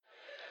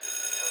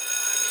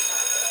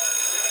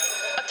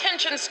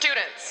Attention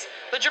students,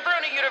 the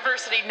Jabroni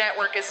University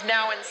Network is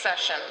now in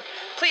session.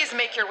 Please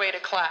make your way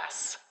to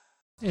class.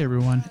 Hey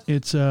everyone,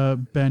 it's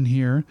Ben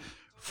here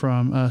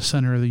from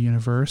Center of the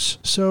Universe.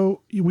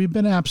 So we've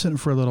been absent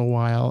for a little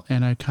while,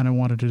 and I kind of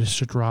wanted to just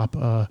to drop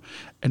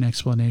an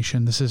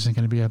explanation. This isn't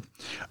going to be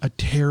a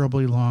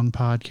terribly long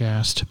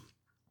podcast.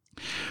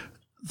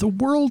 The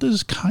world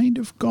has kind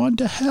of gone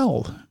to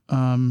hell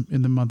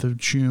in the month of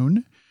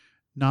June.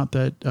 Not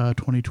that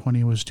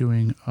 2020 was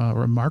doing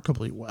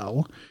remarkably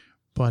well,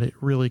 but it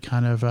really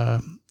kind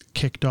of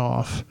kicked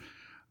off.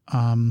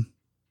 Obviously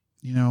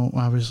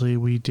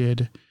we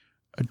did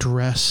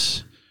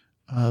address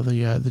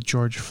the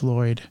George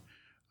Floyd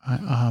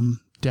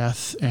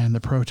death and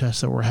the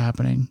protests that were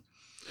happening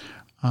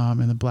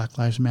in the Black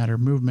Lives Matter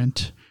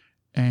movement.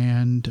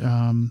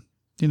 And,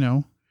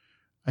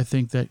 I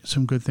think that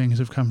some good things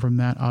have come from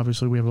that.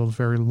 Obviously, we have a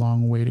very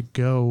long way to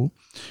go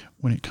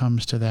when it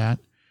comes to that.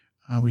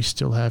 We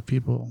still have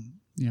people,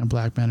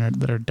 black men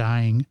that are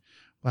dying,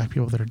 black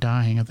people that are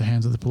dying at the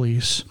hands of the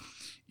police,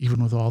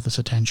 even with all this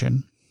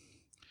attention.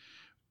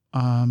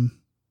 So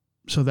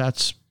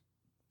that's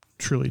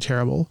truly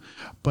terrible.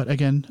 But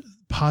again,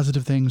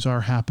 positive things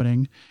are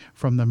happening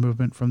from the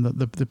movement, from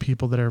the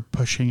people that are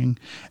pushing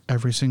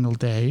every single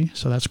day.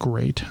 So that's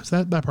great.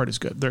 So that part is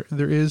good.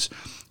 There is,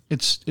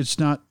 it's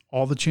not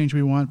all the change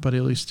we want, but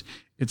at least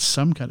it's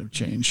some kind of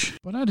change.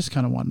 But I just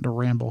kind of wanted to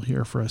ramble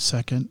here for a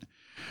second.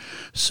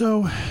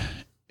 So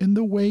in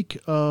the wake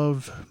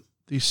of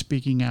the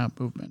speaking out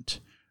movement,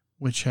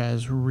 which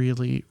has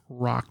really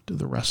rocked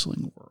the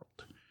wrestling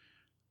world,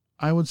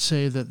 I would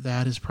say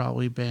that has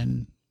probably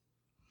been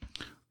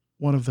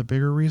one of the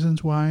bigger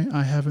reasons why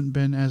I haven't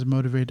been as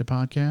motivated to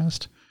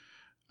podcast.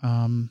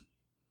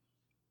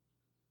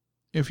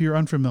 If you're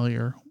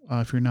unfamiliar,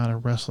 if you're not a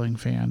wrestling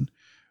fan,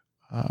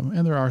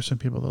 and there are some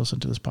people that listen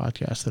to this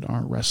podcast that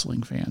aren't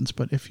wrestling fans,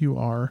 but if you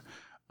are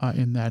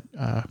in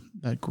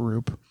that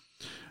group,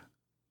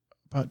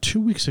 about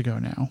 2 weeks ago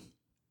now,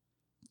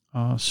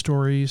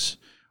 stories,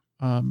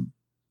 women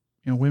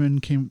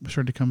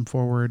started to come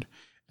forward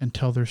and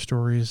tell their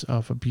stories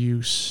of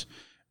abuse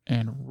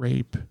and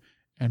rape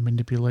and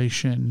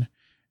manipulation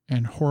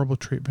and horrible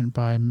treatment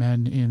by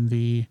men in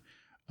the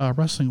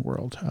wrestling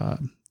world.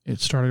 It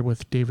started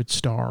with David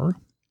Starr,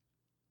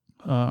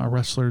 a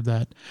wrestler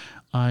that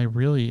I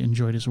really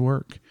enjoyed his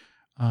work.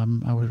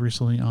 I was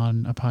recently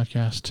on a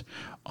podcast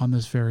on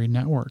this very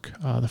network,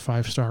 the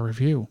 5-Star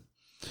Review,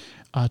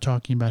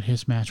 talking about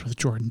his match with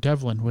Jordan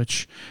Devlin,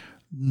 which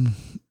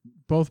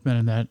both men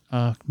in that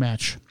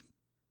match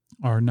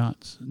are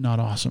not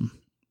awesome.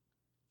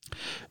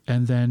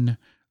 And then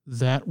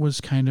that was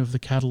kind of the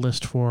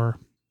catalyst for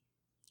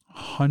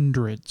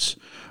hundreds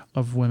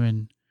of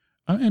women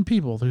and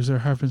people. There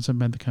have been some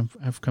men that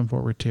have come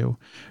forward to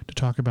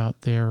talk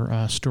about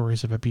their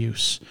stories of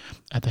abuse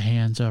at the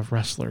hands of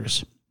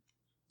wrestlers.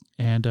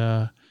 And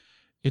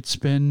it's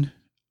been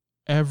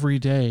every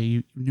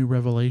day new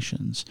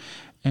revelations.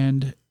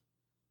 And,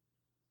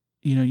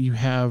 you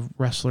have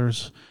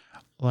wrestlers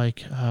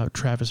like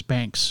Travis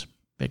Banks,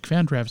 big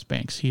fan of Travis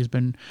Banks. He's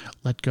been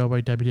let go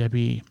by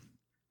WWE.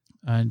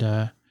 And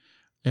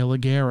El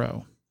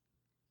Ligero,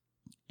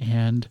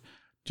 and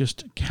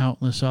just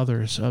countless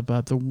others.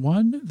 But the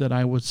one that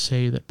I would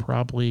say that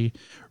probably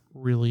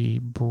really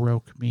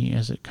broke me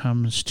as it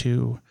comes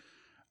to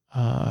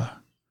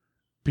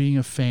being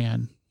a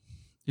fan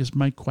is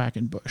Mike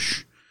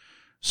Quackenbush.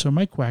 So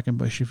Mike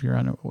Quackenbush, if you're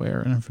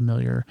unaware and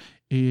unfamiliar,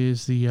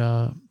 is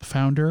the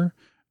founder,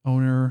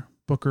 owner,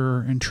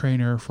 booker, and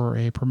trainer for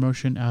a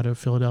promotion out of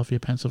Philadelphia,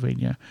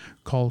 Pennsylvania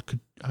called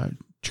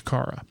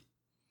Chikara.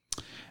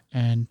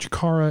 And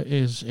Chikara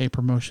is a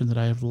promotion that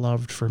I have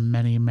loved for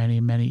many, many,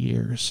 many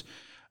years.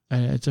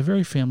 It's a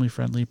very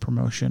family-friendly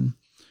promotion.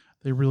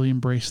 They really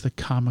embrace the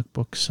comic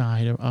book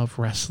side of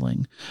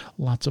wrestling.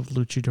 Lots of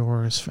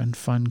luchadors and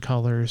fun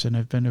colors, and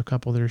I've been to a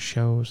couple of their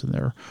shows, and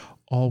they're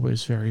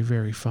always very,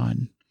 very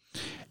fun.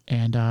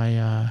 And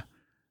I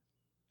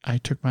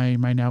took my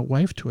now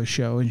wife to a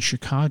show in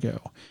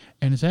Chicago,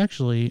 and it's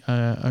actually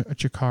a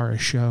Chikara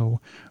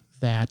show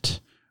that...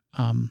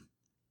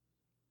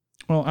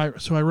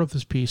 I wrote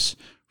this piece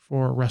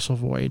for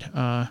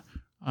WrestleVoid.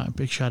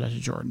 Big shout out to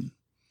Jordan.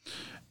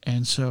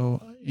 And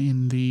so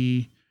in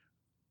the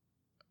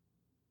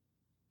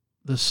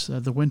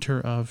winter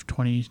of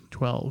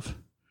 2012,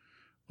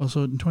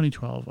 also in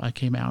 2012, I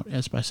came out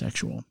as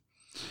bisexual.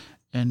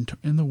 And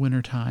in the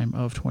wintertime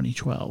of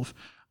 2012,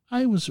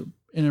 I was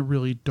in a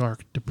really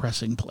dark,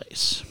 depressing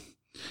place.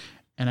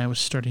 And I was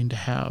starting to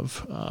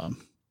have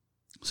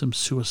some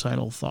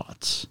suicidal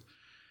thoughts.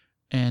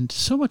 And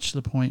so much to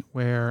the point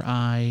where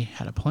I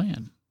had a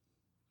plan.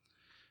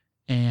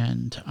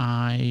 And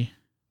I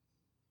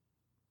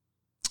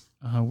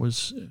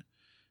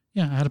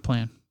had a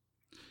plan.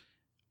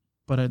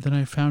 But then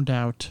I found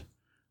out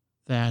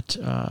that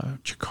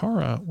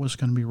Chikara was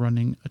going to be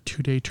running a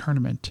 2-day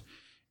tournament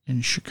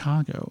in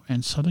Chicago.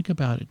 And something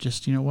about it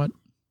just, you know what?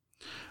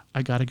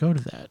 I got to go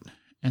to that.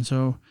 And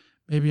so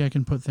maybe I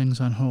can put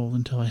things on hold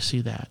until I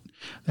see that.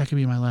 That could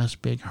be my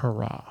last big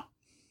hurrah.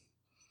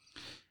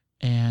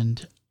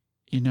 And,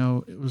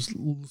 it was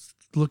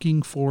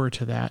looking forward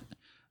to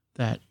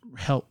that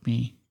helped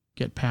me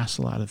get past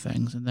a lot of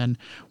things. And then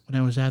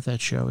when I was at that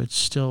show, it's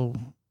still,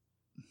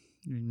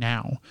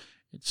 now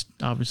it's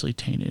obviously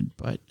tainted,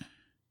 but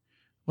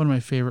one of my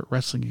favorite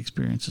wrestling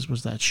experiences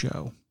was that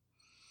show.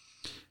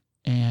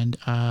 And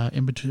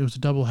in between, it was a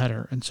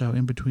doubleheader. And so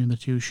in between the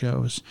two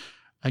shows,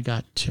 I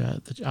got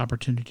the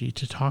opportunity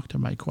to talk to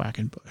Mike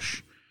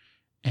Quackenbush.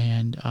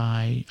 And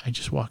I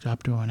just walked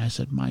up to him and I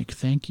said, Mike,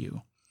 thank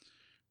you.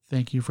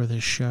 Thank you for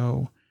this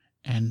show.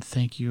 And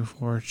thank you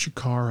for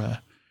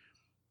Chikara.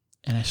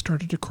 And I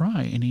started to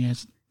cry. And he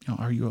asked,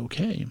 are you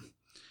okay?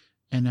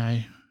 And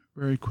I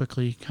very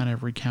quickly kind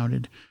of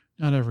recounted,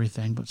 not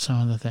everything, but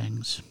some of the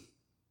things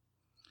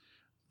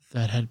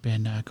that had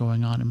been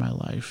going on in my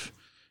life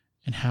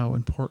and how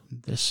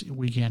important this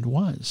weekend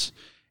was.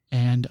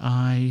 And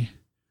I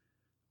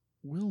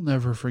will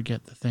never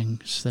forget the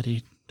things that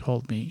he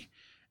told me.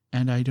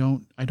 And I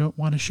don't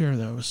want to share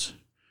those.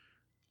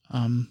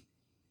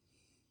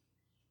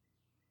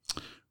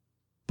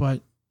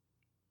 But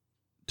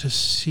to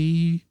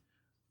see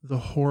the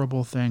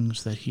horrible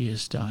things that he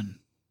has done,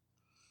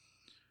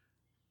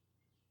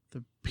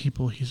 the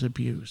people he's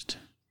abused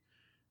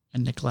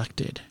and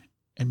neglected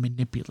and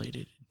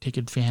manipulated,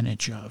 taken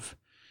advantage of.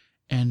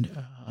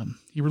 And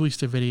he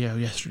released a video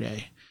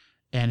yesterday,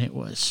 and it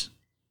was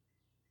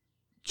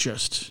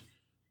just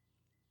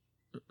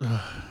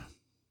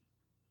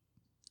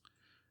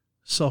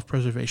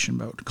self-preservation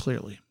mode,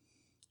 clearly.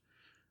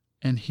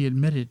 And he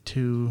admitted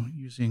to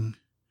using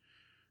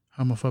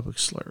homophobic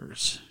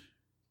slurs.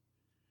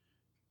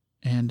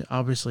 And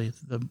obviously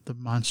the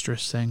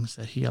monstrous things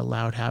that he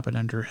allowed happen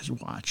under his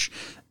watch,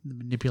 the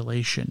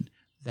manipulation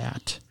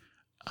that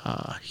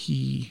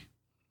he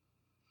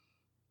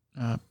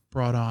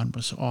brought on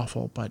was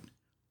awful. But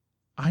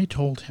I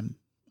told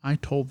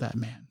that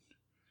man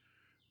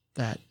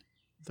that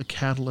the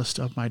catalyst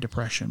of my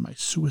depression, my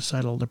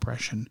suicidal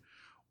depression,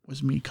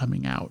 was me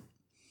coming out.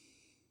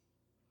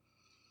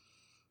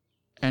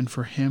 And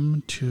for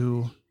him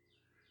to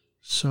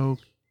so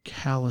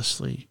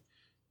callously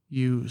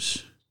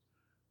use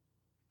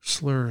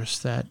slurs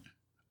that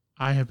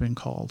I have been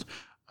called.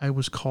 I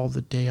was called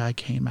the day I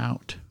came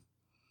out.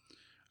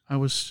 I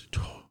was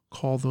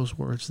called those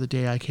words the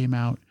day I came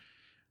out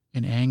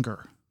in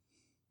anger.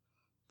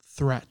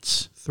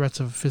 Threats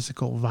of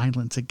physical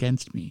violence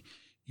against me,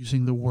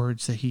 using the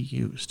words that he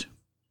used.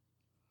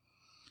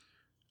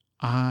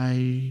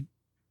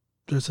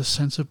 There's a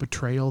sense of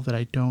betrayal that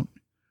I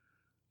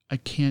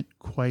can't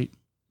quite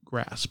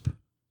grasp.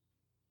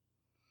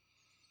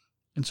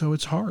 And so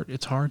it's hard.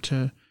 It's hard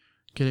to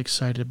get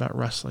excited about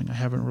wrestling. I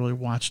haven't really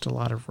watched a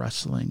lot of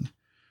wrestling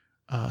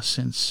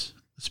since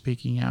the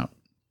Speaking Out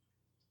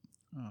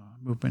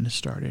movement has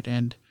started.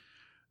 And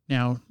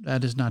now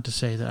that is not to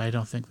say that I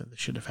don't think that this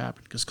should have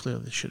happened, because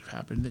clearly this should have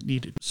happened. It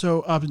needed.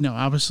 So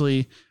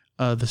obviously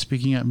the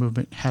Speaking Out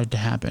movement had to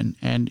happen,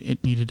 and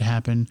it needed to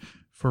happen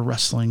for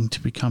wrestling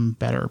to become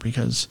better,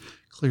 because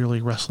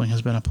clearly wrestling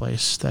has been a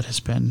place that has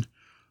been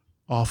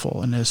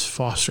awful and has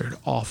fostered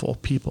awful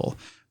people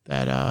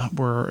that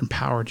were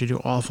empowered to do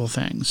awful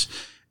things.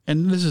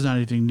 And this is not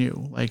anything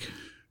new. Like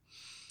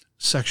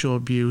sexual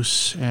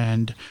abuse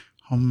and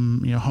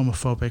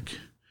homophobic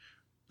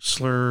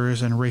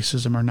slurs and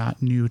racism are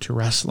not new to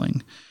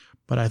wrestling.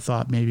 But I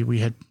thought maybe we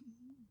had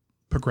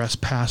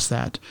progressed past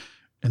that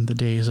in the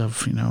days of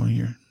the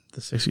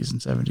 60s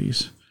and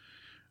 70s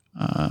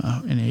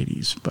and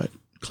 80s, but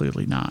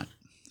clearly not.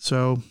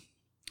 So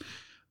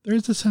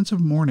there's a sense of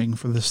mourning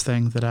for this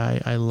thing that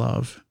I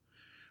love.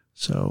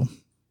 So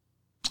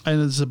I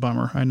know this is a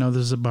bummer. I know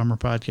this is a bummer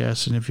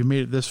podcast, and if you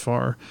made it this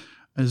far,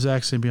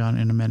 Zach's going to be on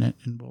in a minute,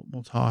 and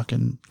we'll talk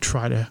and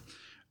try to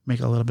make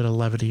a little bit of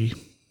levity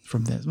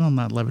from this. Well,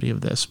 not levity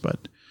of this,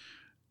 but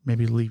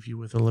maybe leave you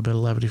with a little bit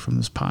of levity from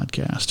this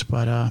podcast.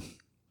 But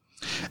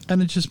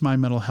and it's just my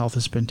mental health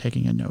has been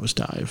taking a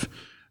nosedive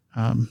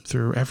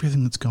through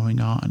everything that's going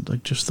on,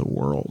 like just the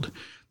world.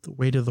 The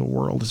weight of the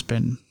world has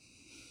been,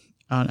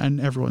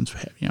 and everyone's,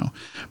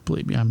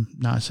 believe me, I'm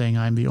not saying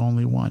I'm the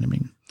only one. I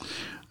mean,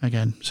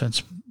 again,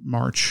 since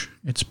March,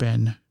 it's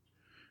been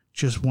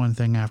just one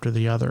thing after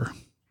the other.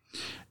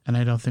 And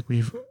I don't think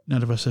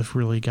none of us have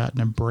really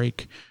gotten a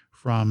break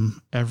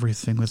from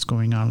everything that's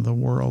going on in the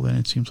world. And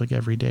it seems like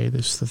every day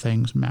the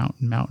things mount.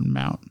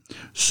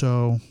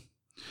 So,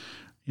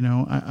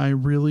 I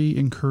really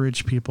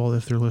encourage people,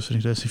 if they're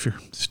listening to this, if you're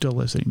still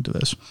listening to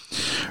this,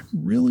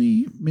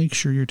 really make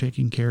sure you're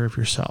taking care of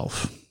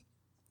yourself.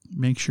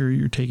 Make sure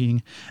you're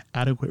taking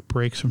adequate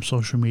breaks from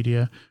social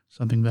media,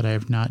 something that I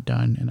have not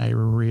done and I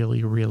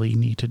really, really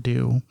need to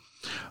do,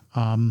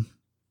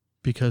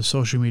 because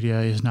social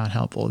media is not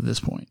helpful at this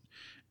point.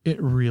 It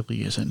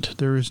really isn't.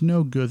 There is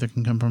no good that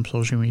can come from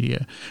social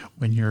media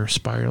when you're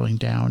spiraling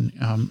down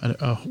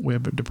a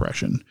web of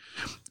depression.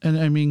 And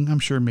I mean, I'm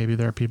sure maybe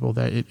there are people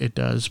that it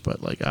does,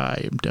 but like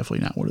I am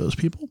definitely not one of those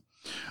people.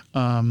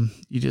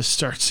 You just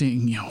start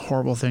seeing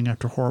horrible thing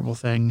after horrible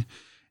thing,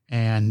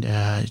 and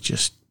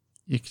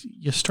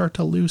you start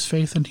to lose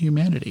faith in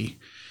humanity.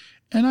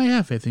 And I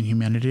have faith in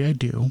humanity. I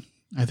do.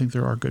 I think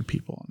there are good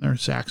people on there.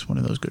 Zach's one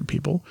of those good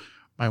people.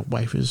 My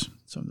wife is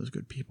some of those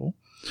good people.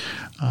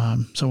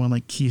 Someone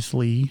like Keith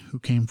Lee, who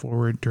came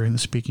forward during the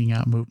Speaking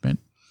Out movement.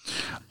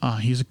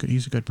 He's a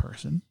good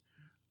person.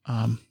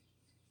 So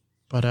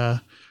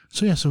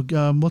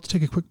let's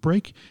take a quick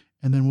break,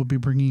 and then we'll be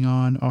bringing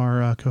on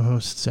our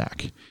co-host,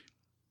 Zach.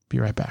 Be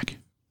right back.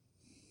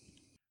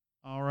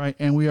 All right.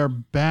 And we are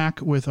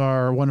back with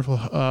our wonderful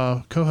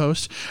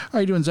co-host. How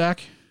are you doing,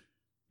 Zach?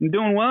 I'm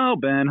doing well,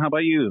 Ben. How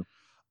about you?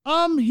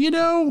 If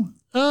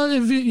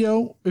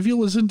you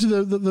listen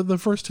to the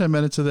first 10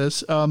 minutes of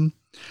this,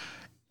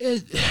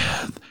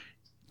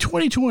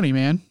 2020,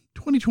 man,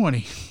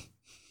 2020.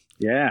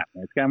 Yeah,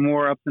 it's got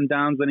more ups and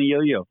downs than a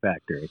yo-yo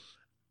factory.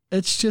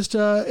 It's just,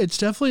 it's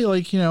definitely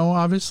like,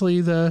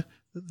 obviously the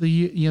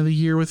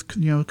year with,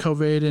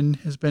 COVID and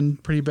has been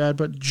pretty bad,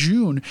 but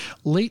June,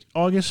 late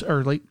August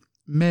or late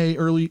May,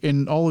 early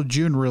in all of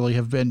June really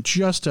have been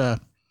just a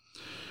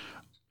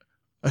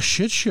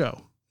shit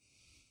show.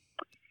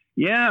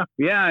 Yeah.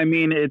 I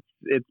mean, it's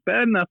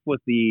bad enough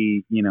with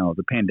the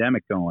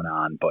pandemic going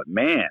on, but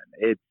man,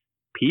 it's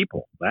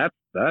people. That's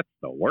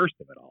the worst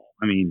of it all.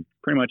 I mean,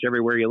 pretty much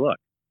everywhere you look.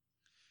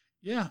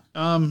 Yeah.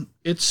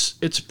 It's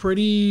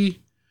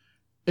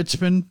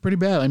been pretty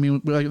bad. I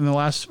mean, like in the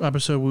last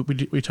episode,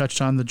 we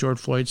touched on the George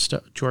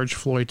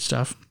Floyd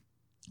stuff.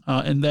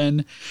 And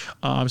then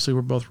obviously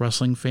we're both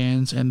wrestling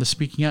fans, and the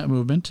Speaking Out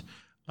movement,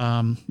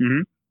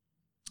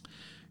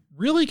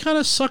 really kind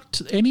of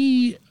sucked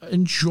any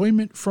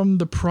enjoyment from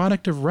the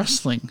product of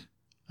wrestling.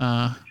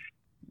 Wrestling,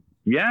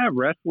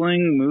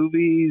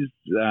 movies,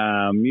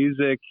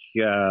 music.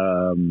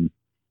 I mean,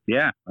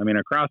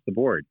 across the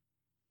board.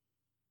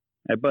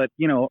 But,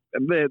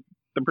 the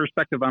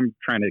perspective I'm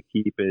trying to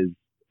keep is,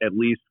 at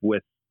least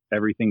with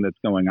everything that's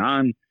going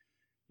on,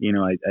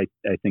 I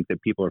think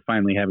that people are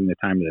finally having the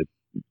time to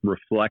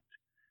reflect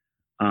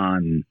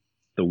on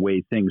the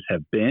way things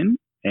have been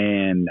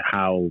and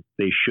how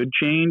they should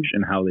change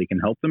and how they can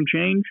help them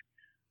change.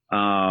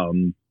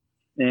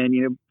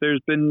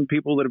 There's been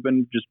people that have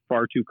been just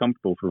far too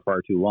comfortable for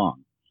far too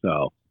long.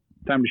 So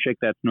time to shake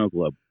that snow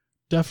globe.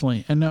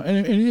 Definitely. And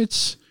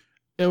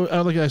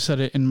like I said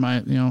it in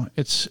my,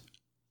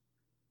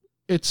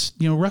 it's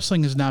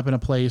wrestling has not been a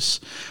place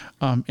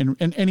in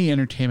any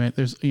entertainment.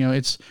 There's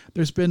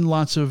been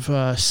lots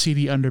of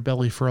seedy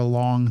underbelly for a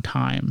long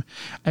time.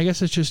 I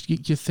guess it's just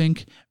you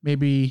think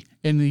maybe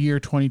in the year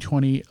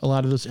 2020 a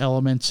lot of those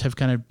elements have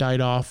kind of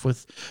died off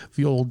with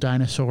the old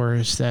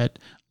dinosaurs that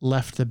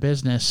left the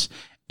business,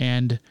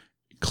 and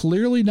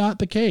clearly not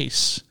the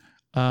case,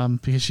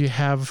 because you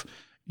have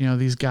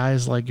these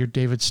guys like your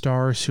David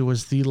Starrs, who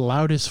was the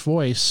loudest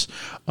voice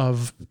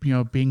of,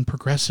 being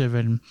progressive,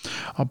 and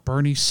a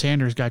Bernie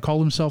Sanders guy,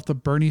 called himself the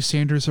Bernie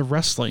Sanders of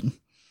wrestling.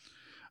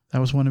 That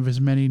was one of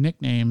his many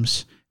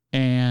nicknames,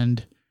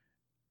 and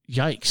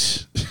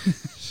yikes.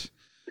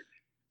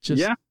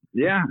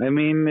 Yeah. I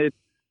mean, it's,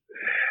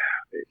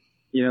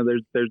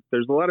 there's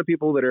a lot of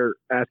people that are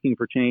asking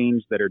for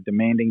change, that are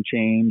demanding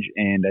change.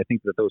 And I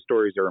think that those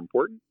stories are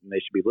important and they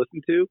should be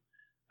listened to.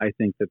 I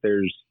think that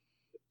there's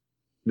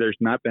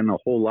not been a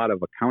whole lot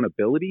of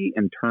accountability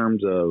in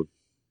terms of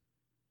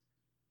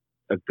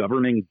a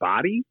governing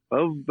body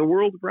of the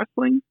world of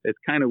wrestling. It's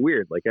kind of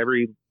weird. Like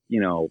every,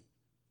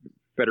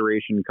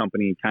 federation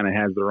company kind of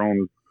has their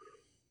own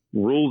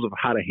rules of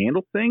how to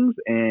handle things.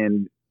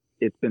 And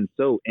it's been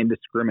so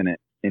indiscriminate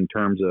in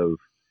terms of,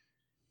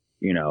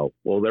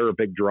 they're a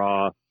big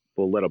draw,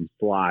 we'll let them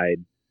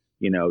slide.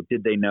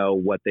 Did they know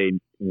what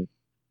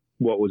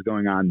was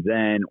going on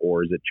then,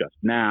 or is it just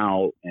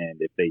now?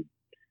 And if they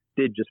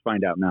did just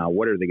find out now,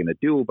 what are they going to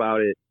do about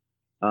it?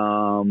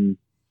 And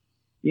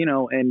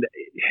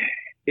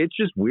it's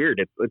just weird.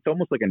 It's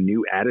almost like a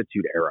new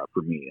attitude era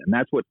for me. And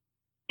that's what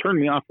turned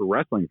me off for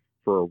wrestling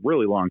for a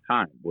really long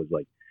time, was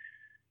like,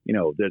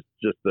 there's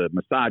just the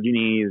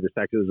misogyny, the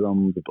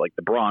sexism, like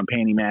the bra and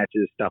panty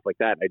matches, stuff like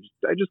that. I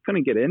just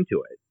couldn't get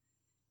into it.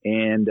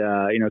 And,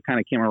 kind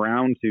of came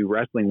around to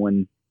wrestling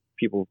when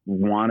people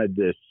wanted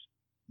this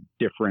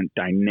different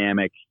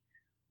dynamic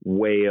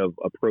way of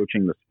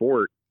approaching the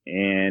sport.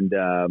 And,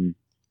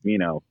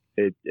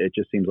 it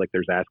just seems like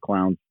there's ass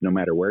clowns no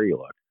matter where you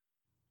look.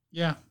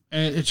 Yeah.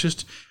 And it's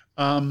just,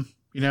 I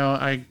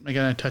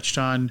touched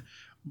on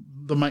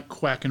the Mike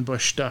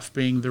Quackenbush stuff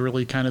being the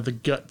really kind of the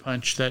gut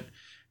punch that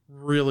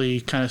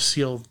really kind of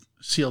sealed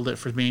it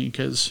for me.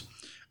 Because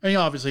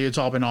obviously it's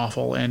all been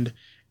awful, and,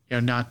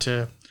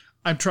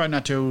 I'm trying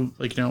not to,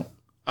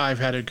 I've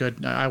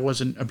had I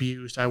wasn't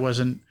abused. I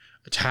wasn't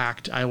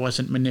attacked. I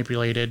wasn't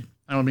manipulated.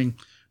 I don't mean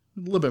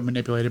a little bit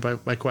manipulated by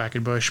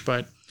Quackenbush,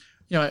 but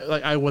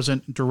I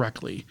wasn't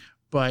directly,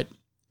 but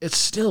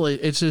it's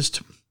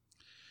just,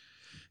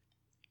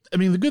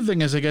 the good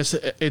thing is, I guess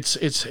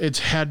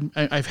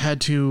I've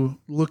had to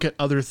look at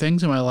other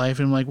things in my life,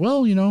 and I'm like,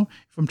 well,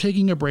 if I'm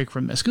taking a break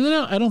from this,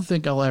 because I don't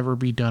think I'll ever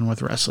be done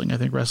with wrestling. I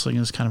think wrestling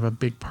is kind of a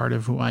big part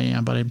of who I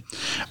am, but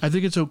I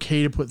think it's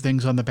okay to put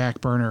things on the back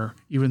burner,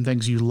 even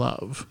things you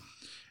love.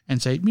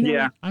 and say,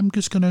 what? I'm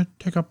just going to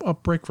take a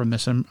break from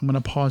this. I'm going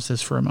to pause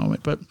this for a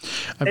moment. But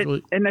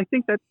and I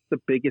think that's the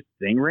biggest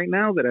thing right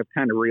now that I've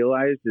kind of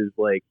realized is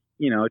like,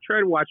 I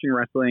tried watching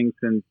wrestling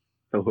since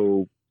the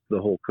whole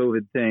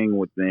COVID thing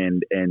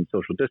and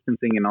social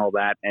distancing and all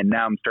that. And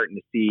now I'm starting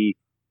to see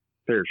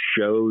their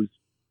shows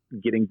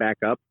getting back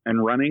up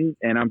and running.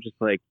 And I'm just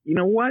like, you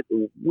know what?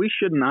 We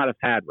should not have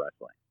had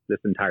wrestling this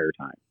entire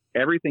time.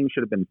 Everything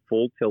should have been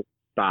full tilt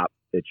stop.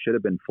 It should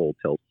have been full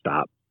tilt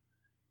stop.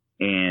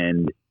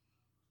 And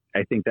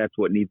I think that's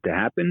what needs to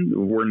happen.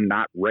 We're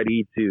not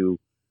ready to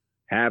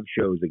have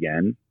shows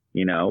again.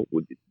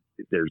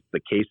 There's the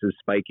cases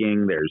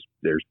spiking.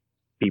 There's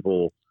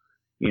people,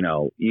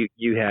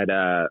 you had,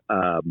 oh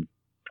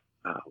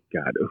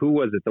God, who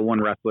was it? The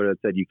one wrestler that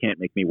said, you can't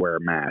make me wear a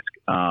mask.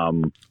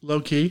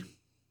 Low-Ki.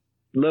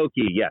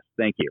 Low-Ki. Yes.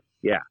 Thank you.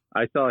 Yeah.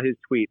 I saw his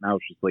tweet and I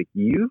was just like,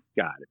 you've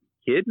got to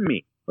be kidding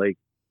me. Like,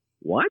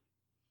 what?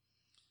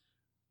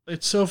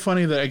 It's so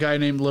funny that a guy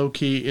named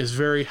Low-Ki is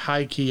very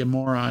high-key a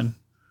moron.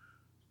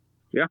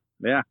 Yeah.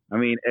 Yeah. I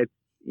mean, it's,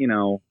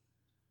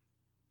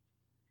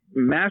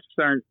 masks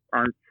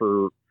aren't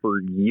for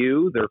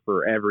you. They're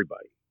for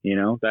everybody.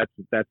 That's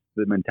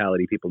the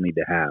mentality people need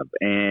to have.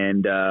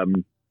 And,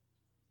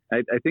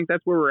 I think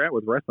that's where we're at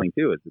with wrestling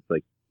too. It's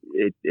like,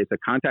 it's a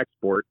contact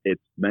sport.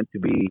 It's meant to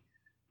be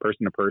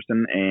person to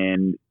person.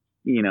 And,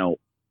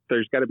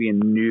 there's got to be a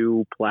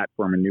new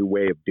platform, a new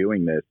way of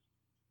doing this.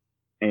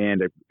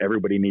 And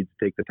everybody needs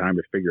to take the time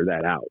to figure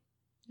that out.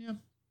 Yeah.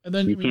 And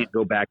then you can't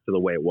go back to the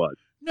way it was.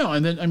 No.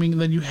 And then,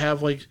 then you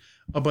have like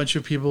a bunch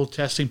of people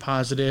testing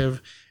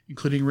positive,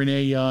 including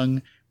Renee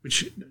Young,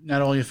 which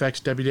not only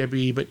affects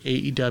WWE, but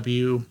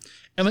AEW.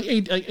 And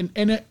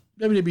and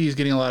WWE is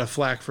getting a lot of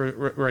flack for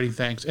writing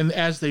things. And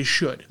as they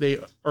should,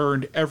 they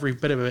earned every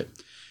bit of it.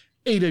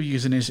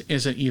 AEW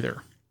isn't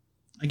either.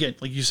 Again,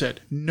 like you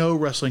said, no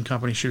wrestling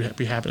company should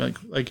be happening.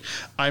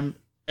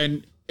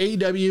 And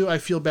AEW, I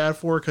feel bad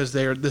for because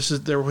they're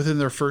within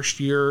their first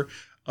year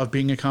of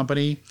being a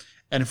company,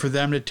 and for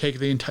them to take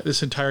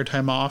this entire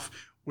time off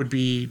would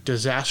be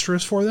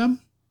disastrous for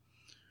them.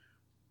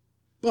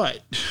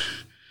 But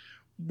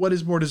what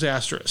is more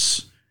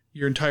disastrous?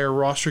 Your entire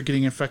roster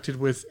getting infected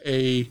with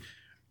a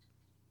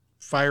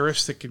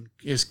virus that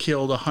is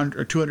killed 100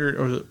 or 200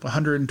 or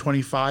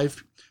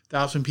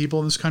 125,000 people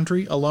in this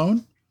country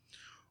alone,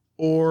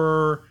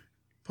 or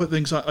put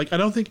things on. Like, I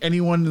don't think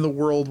anyone in the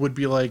world would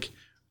be like,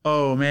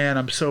 oh man,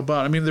 I'm so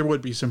bummed. I mean, there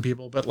would be some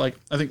people, but like,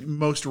 I think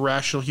most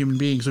rational human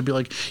beings would be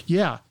like,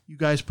 yeah, you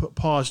guys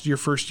paused your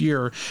first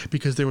year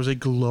because there was a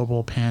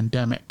global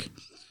pandemic.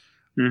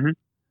 Mm-hmm.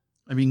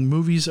 I mean,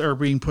 movies are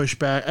being pushed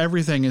back.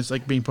 Everything is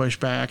like being pushed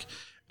back.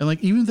 And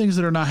like, even things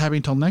that are not happening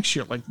until next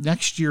year, like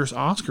next year's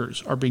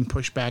Oscars are being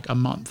pushed back a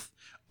month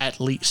at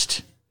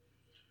least.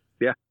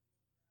 Yeah.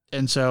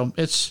 And so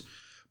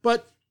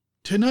but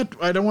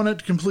I don't want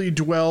to completely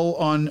dwell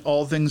on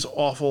all things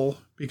awful,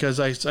 because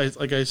I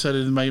like I said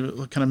in my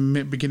kind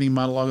of beginning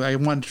monologue, I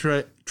want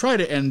to try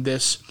to end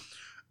this,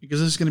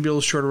 because this is going to be a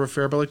little shorter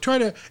affair, but like try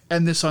to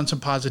end this on some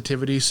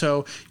positivity.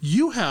 So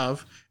you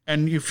have,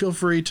 and you feel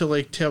free to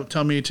like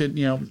tell me to,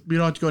 we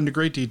don't have to go into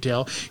great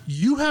detail.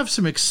 You have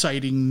some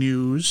exciting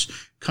news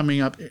coming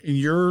up in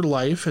your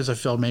life as a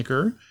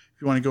filmmaker.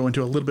 If you want to go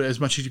into a little bit, as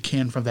much as you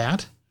can from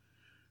that.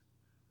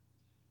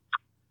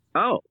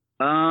 Oh,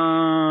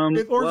 if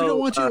you don't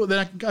want to, then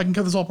I can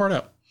cut this all part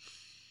out.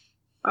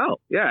 Oh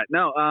yeah,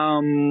 no.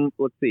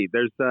 Let's see.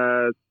 There's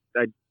I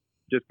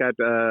just got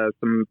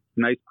some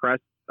nice press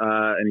in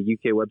a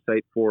UK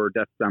website for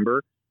Deathsumber.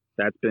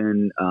 That's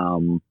been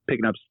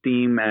picking up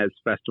steam as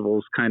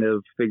festivals kind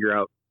of figure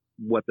out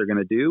what they're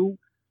going to do.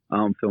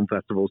 Film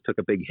festivals took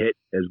a big hit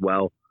as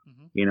well,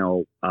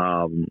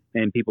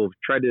 and people have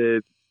tried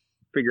to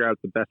figure out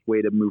the best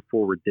way to move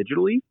forward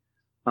digitally.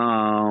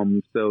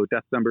 So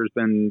Deathsumber's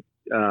been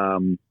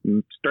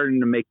starting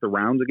to make the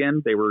rounds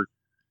again. They were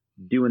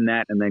doing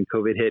that, and then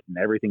COVID hit and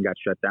everything got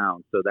shut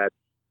down. So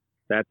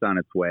that's on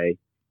its way.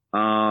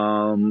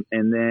 And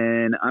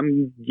then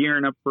I'm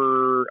gearing up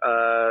for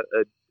a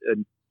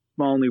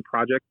small new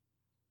project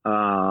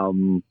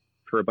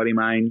for a buddy of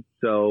mine.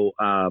 So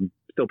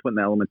still putting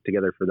the elements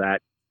together for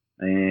that,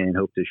 and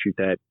hope to shoot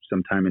that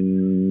sometime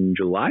in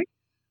July.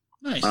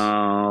 Nice.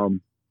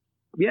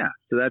 Yeah.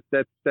 So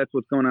that's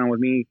what's going on with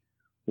me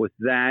with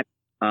that.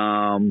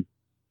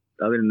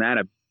 Other than that,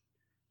 I've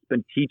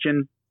been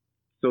teaching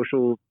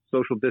social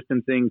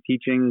distancing,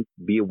 teaching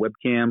via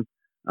webcam,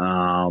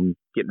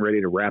 getting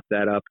ready to wrap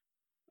that up.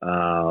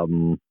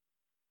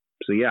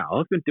 So yeah,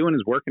 all I've been doing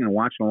is working and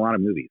watching a lot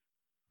of movies.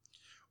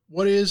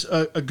 What is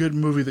a good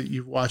movie that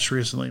you've watched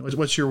recently?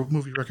 What's your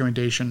movie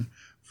recommendation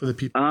for the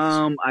people?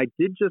 I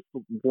did just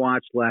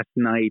watch last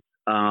night,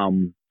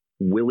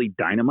 Willie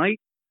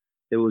Dynamite.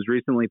 It was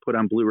recently put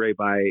on Blu-ray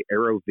by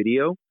Arrow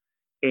Video,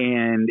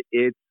 and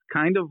it's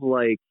kind of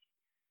like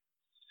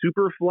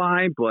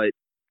Superfly, but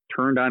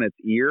turned on its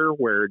ear,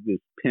 where this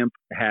pimp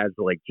has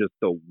like just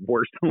the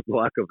worst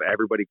luck of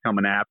everybody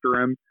coming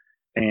after him,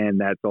 and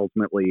that's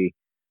ultimately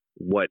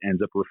what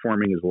ends up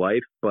reforming his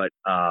life. But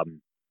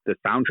the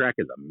soundtrack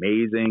is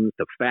amazing.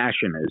 The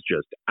fashion is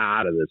just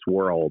out of this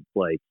world,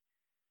 like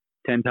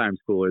 10 times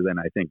cooler than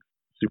I think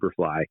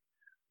Superfly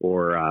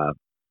or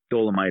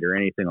Dolomite or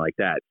anything like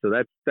that. So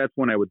that's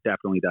one I would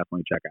definitely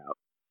check out.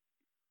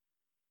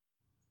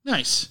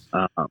 Nice.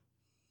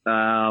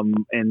 And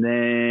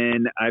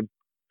then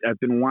I've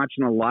been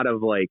watching a lot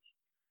of like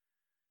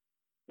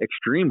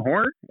extreme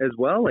horror as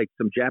well, like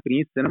some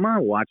Japanese cinema. I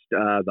watched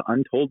The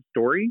Untold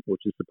Story,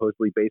 which is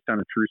supposedly based on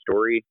a true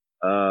story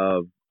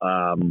of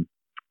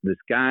this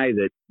guy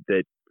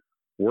that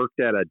worked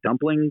at a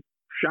dumpling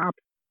shop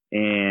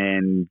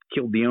and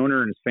killed the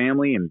owner and his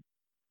family and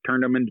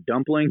turned them into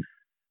dumplings.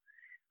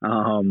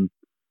 That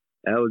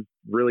was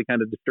really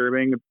kind of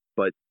disturbing,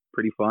 but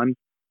pretty fun.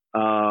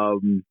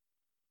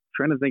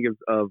 Trying to think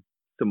of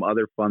some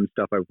other fun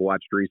stuff I've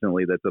watched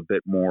recently that's a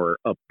bit more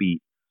upbeat.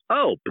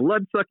 Oh,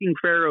 Blood-Sucking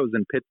Pharaohs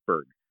in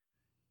Pittsburgh.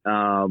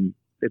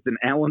 It's an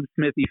Alan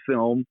Smithy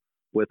film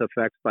with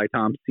effects by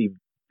Tom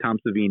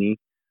Savini.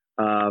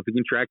 If you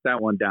can track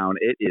that one down,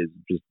 it is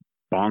just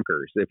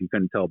bonkers if you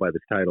couldn't tell by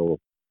this title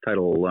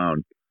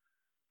alone.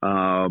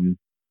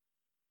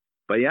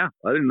 But yeah,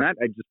 other than that,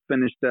 I just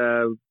finished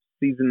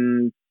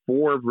season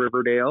 4 of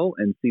Riverdale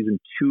and season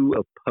 2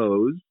 of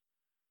Pose.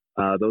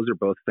 Those are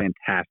both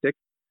fantastic.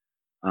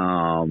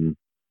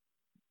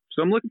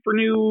 So I'm looking for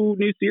new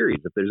series.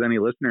 If there's any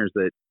listeners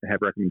that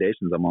have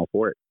recommendations, I'm all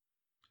for it.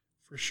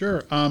 For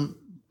sure.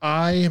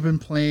 I have been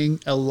playing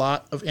a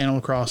lot of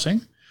Animal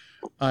Crossing.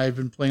 I've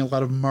been playing a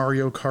lot of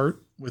Mario Kart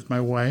with my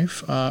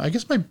wife. I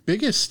guess my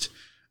biggest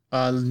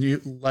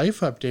new life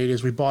update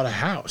is we bought a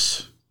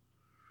house.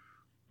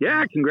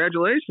 Yeah,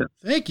 congratulations.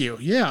 Thank you.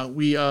 Yeah,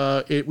 we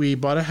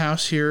bought a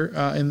house here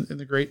in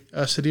the great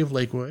city of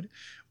Lakewood.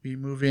 We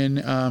move in,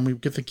 we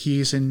get the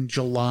keys in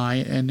July,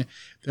 and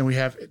then we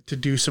have to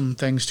do some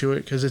things to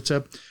it because it's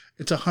a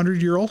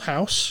 100-year-old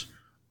house,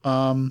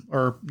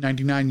 or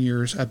 99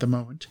 years at the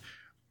moment,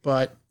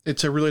 but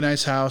it's a really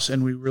nice house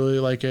and we really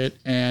like it.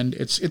 And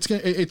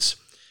it's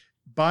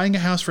buying a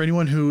house for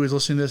anyone who is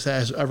listening to this that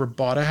has ever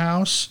bought a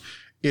house.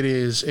 It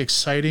is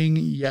exciting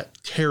yet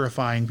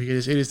terrifying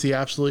because it is the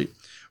absolute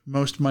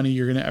most money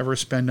you're going to ever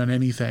spend on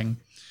anything.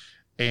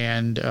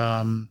 And,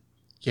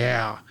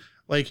 yeah.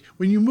 Like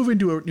when you move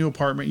into a new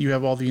apartment, you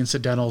have all the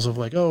incidentals of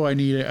like, oh, I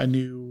need a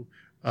new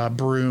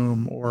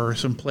broom or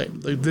some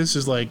plate. Like, this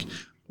is like,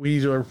 we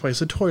need to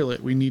replace a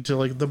toilet. We need to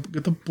like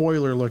get the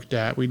boiler looked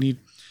at. We need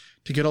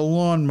to get a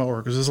lawnmower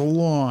because there's a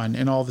lawn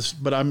and all this.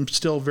 But I'm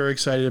still very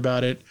excited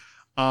about it.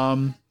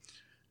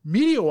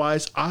 Media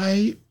wise,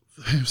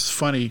 it's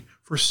funny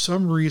for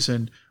some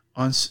reason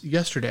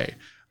yesterday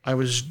I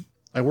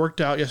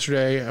worked out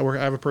yesterday. I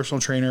have a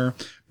personal trainer.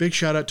 Big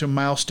shout out to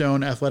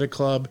Milestone Athletic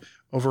Club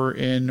over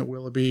in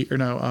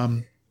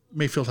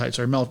Mayfield Heights,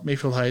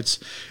 Mayfield Heights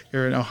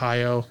here in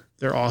Ohio.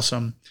 They're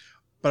awesome.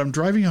 But I'm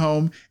driving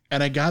home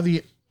and I got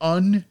the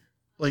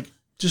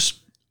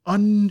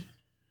unknowing,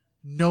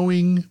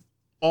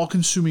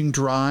 all-consuming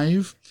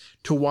drive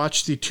to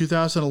watch the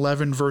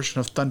 2011 version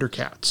of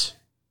Thundercats.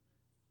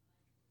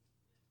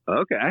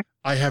 Okay.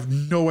 I have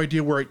no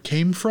idea where it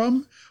came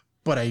from,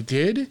 but I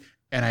did.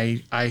 And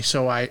I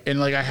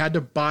had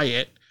to buy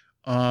it.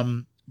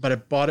 But I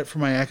bought it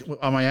on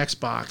my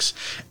Xbox,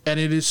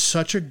 and it is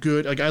such a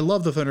good, I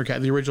love the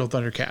original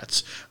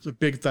Thundercats. I was a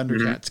big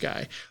Thundercats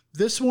guy.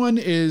 This one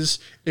is,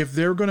 if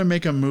they're going to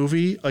make a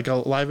movie, like a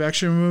live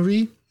action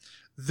movie,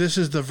 this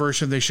is the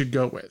version they should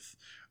go with.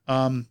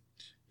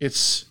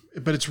 It's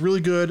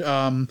really good.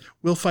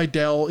 Will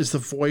Fidel is the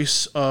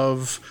voice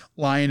of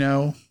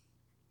Lion-O.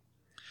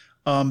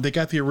 They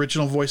got the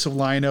original voice of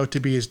Lion-O to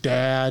be his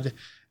dad.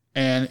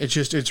 And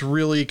it's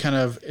really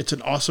it's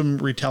an awesome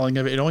retelling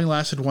of it. It only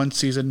lasted one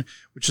season,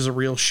 which is a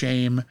real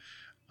shame.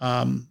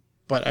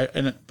 But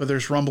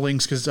there's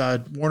rumblings because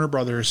Warner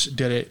Brothers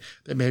did it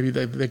that maybe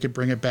they could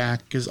bring it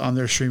back because on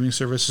their streaming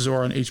services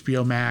or on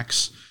HBO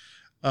Max.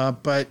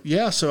 But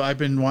yeah, so I've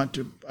been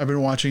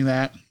watching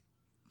that,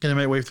 getting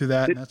my way through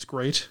that, and that's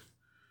great.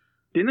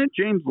 Didn't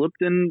James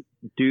Lipton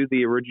do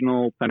the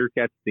original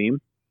Thundercats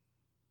theme?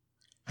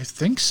 I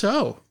think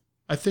so.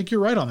 I think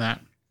you're right on that.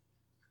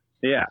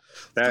 Yeah,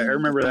 I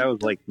remember that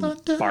was like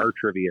bar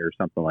trivia or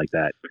something like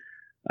that.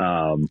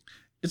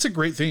 It's a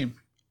great theme.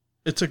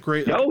 It's a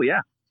great. Oh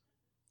yeah.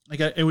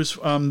 I was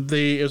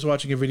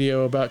watching a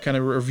video about kind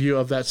of a review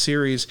of that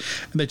series,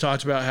 and they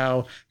talked about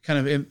how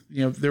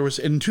there was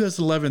in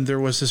 2011 there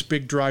was this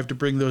big drive to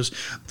bring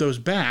those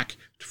back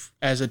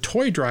as a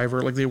toy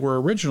driver like they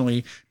were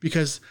originally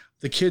because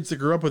the kids that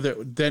grew up with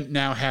it then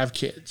now have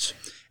kids,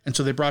 and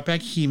so they brought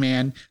back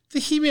He-Man. The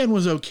He-Man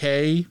was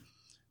okay.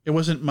 It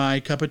wasn't my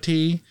cup of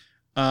tea.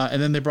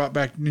 And then they brought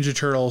back Ninja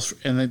Turtles,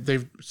 and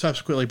they've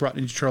subsequently brought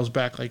Ninja Turtles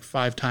back like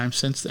 5 times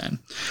since then.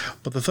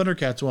 But the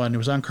Thundercats one, it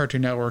was on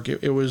Cartoon Network.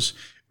 It was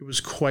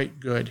quite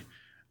good.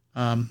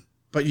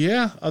 But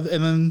yeah, other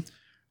than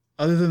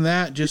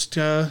that, just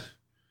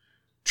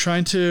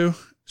trying to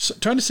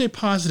stay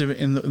positive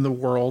in the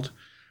world.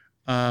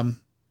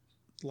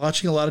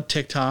 Watching a lot of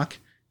TikTok.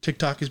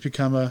 TikTok has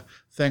become a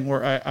thing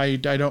where I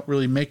don't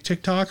really make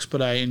TikToks,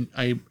 but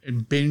I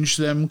binge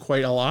them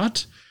quite a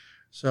lot.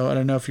 So I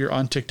don't know if you're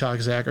on TikTok,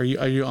 Zach. Are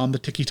you on the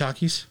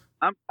TikTokies?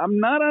 I'm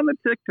not on the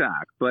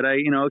TikTok, but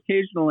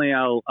occasionally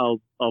I'll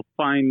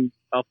find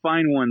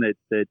one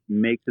that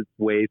makes its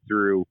way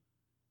through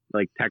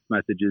like text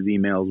messages,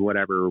 emails,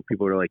 whatever. Where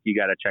people are like, you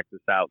got to check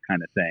this out,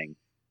 kind of thing.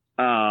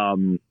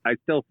 I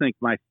still think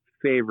my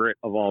favorite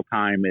of all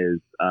time is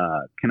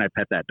Can I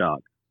Pet That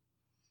Dog?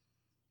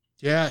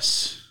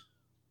 Yes.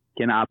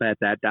 Can I pet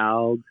that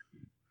dog?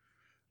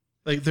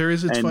 Like there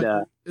is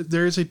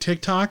a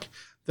TikTok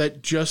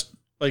that just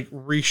like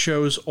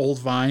re-shows old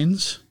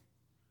vines.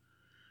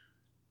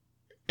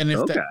 And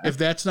if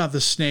that's not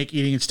the snake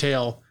eating its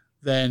tail,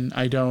 then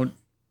I don't.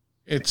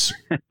 It's,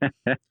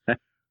 but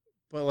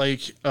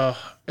like,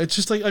 it's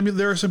just like, I mean,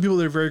 there are some people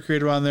that are very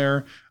creative on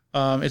there.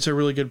 It's a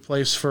really good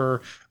place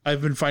for.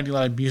 I've been finding a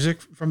lot of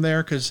music from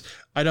there because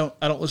I don't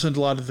listen to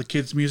a lot of the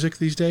kids' music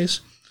these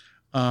days.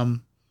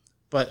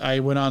 But I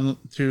went on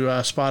to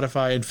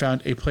Spotify and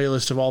found a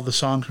playlist of all the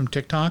songs from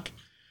TikTok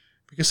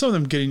because some of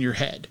them get in your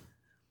head.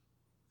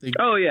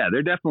 Oh yeah,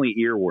 they're definitely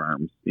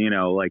earworms.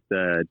 Like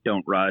the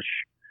Don't Rush.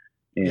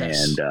 And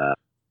yes.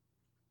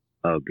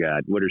 Oh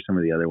god, what are some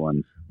of the other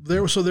ones?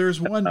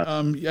 There's one.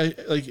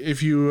 Like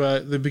if you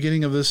the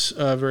beginning of this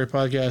very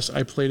podcast,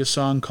 I played a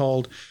song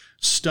called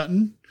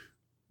 "Stuntin'"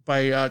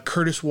 by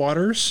Curtis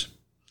Waters.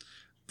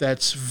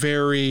 It's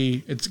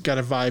got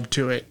a vibe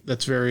to it.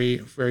 That's very,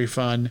 very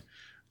fun.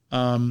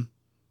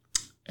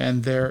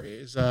 And there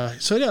is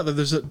there's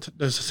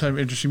a ton of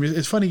interesting music.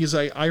 It's funny because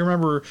I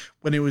remember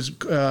when it was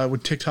when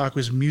TikTok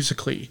was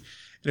Musical.ly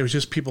and it was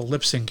just people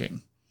lip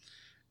syncing.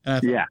 And I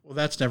thought, well,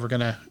 that's never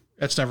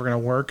gonna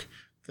work.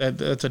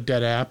 That's a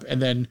dead app.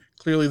 And then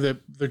clearly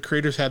the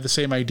creators had the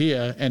same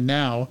idea, and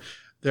now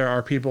there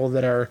are people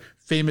that are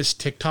famous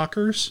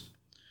TikTokers,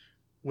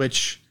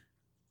 which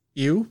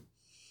you.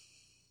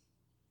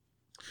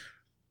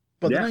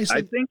 But yeah,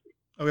 I think.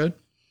 Okay.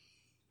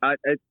 I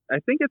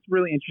think it's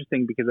really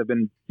interesting because I've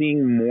been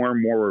seeing more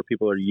and more where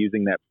people are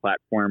using that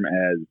platform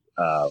as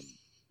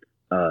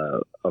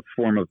a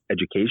form of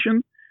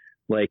education,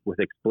 like with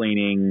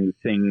explaining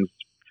things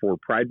for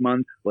Pride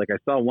Month. Like I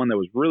saw one that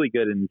was really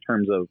good in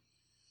terms of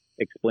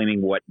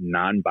explaining what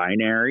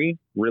non-binary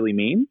really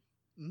means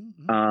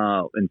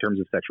in terms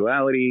of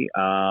sexuality.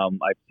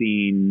 I've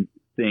seen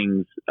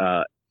things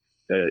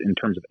in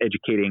terms of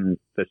educating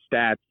the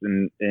stats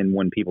and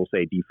when people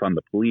say defund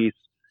the police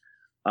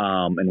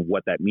and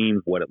what that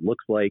means, what it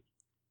looks like,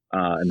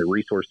 and the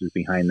resources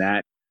behind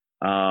that.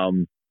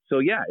 So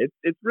yeah,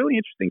 it's really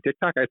interesting.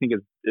 TikTok, I think,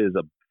 is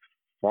a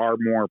far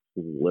more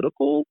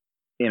political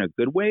in a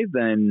good way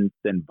than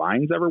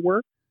Vines ever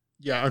were.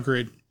 Yeah,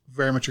 agreed.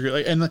 Very much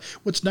agree. And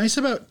what's nice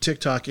about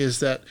TikTok is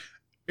that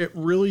it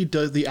really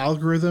does, the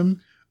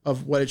algorithm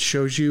of what it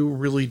shows you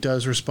really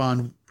does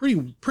respond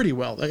pretty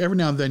well. Like every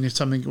now and then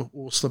something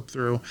will slip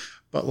through,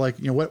 but like,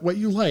 what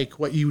you like,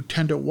 what you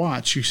tend to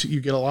watch, you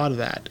get a lot of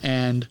that.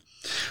 And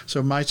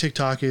so my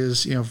TikTok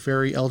is,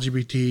 very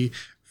LGBT,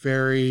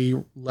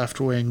 very left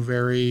wing,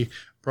 very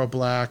pro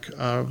black,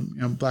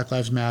 Black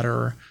Lives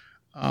Matter.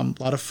 A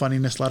lot of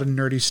funniness, a lot of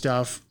nerdy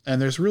stuff.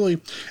 And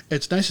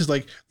it's nice. Is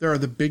like, there are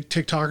the big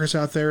TikTokers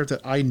out there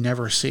that I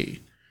never see.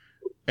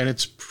 And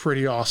it's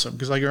pretty awesome.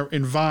 Cause like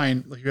in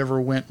Vine, like you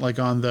ever went like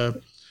on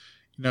the,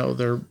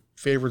 their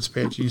favorites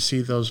page, and you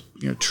see those,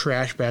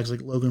 trash bags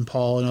like Logan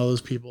Paul and all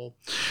those people.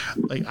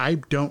 Like I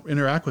don't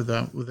interact with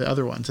them, with the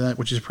other ones,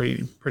 which is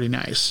pretty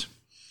nice.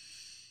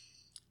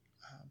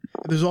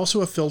 There's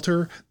also a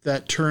filter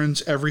that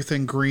turns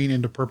everything green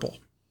into purple.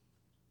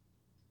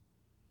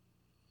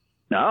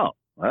 No.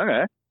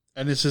 Okay.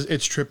 And it's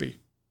trippy.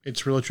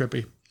 It's really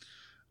trippy.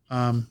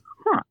 I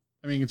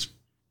mean, it's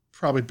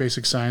probably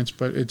basic science,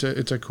 but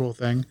it's a cool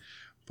thing.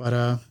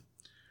 But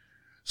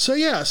so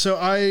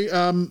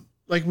I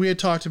like we had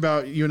talked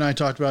about, you and I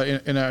talked about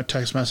in a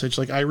text message,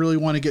 like I really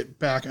want to get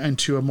back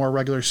into a more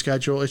regular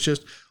schedule. It's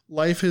just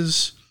life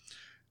is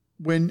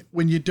when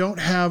you don't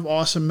have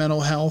awesome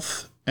mental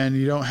health and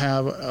you don't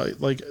have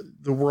like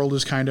the world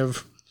is kind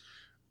of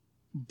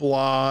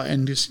blah,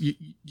 and just you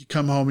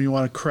come home and you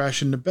want to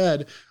crash into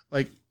bed.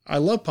 Like I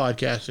love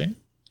podcasting,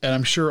 and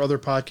I'm sure other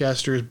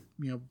podcasters,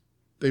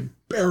 they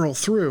barrel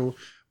through,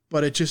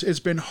 but it's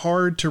been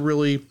hard to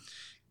really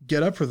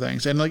get up for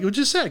things. And like it was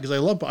just sad because I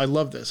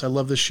love this. I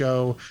love the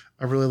show.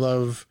 I really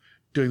love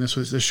doing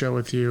this show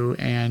with you,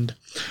 and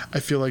I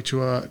feel like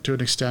to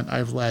an extent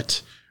I've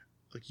let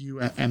like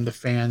you and the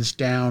fans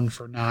down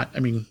for not. I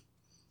mean,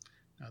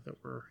 not that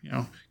we're,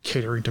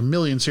 catering to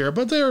millions here,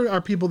 but there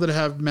are people that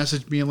have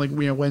messaged me and like,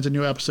 when's a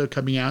new episode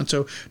coming out?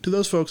 So to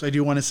those folks, I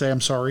do want to say I'm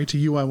sorry. To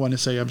you, I want to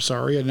say I'm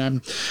sorry. And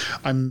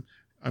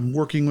I'm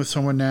working with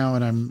someone now,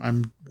 and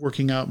I'm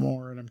working out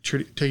more, and I'm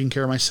taking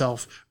care of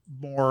myself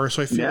more.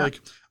 So I feel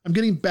like I'm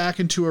getting back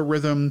into a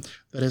rhythm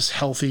that is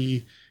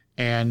healthy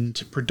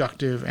and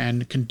productive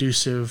and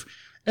conducive.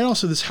 And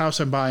also this house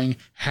I'm buying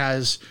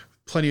has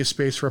plenty of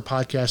space for a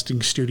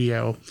podcasting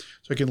studio,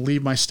 so I can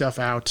leave my stuff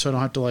out. So I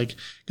don't have to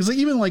because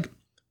even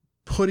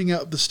putting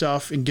out the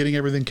stuff and getting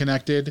everything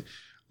connected.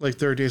 Like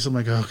there are days I'm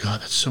like, oh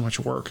God, that's so much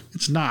work.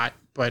 It's not,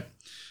 but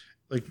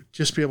like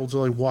just be able to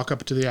like walk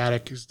up to the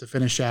attic, is the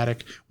finished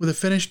attic with a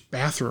finished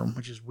bathroom,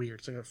 which is weird.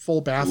 It's like a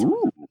full bathroom.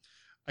 Ooh,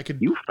 I could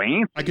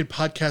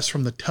podcast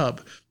from the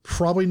tub.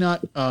 Probably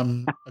not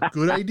a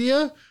good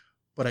idea,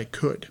 but I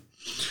could.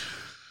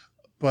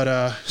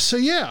 But so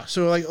we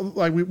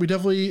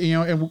definitely,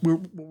 and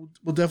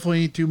we'll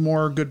definitely do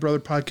more Good Brother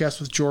podcasts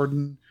with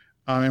Jordan,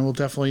 and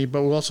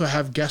we'll also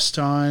have guests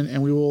on,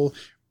 and we will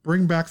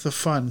bring back the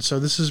fun. So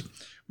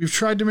we've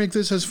tried to make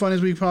this as fun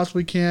as we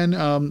possibly can,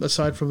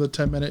 aside from the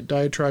 10-minute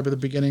diatribe at the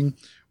beginning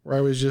where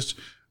I was just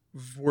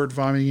word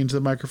vomiting into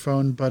the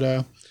microphone.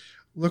 But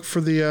look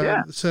for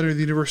the center of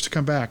the universe to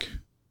come back.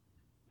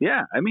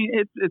 Yeah, I mean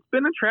it's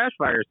been a trash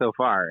fire so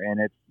far, and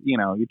it's you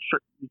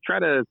try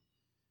to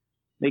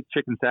make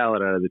chicken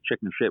salad out of the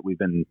chicken shit we've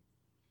been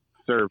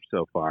served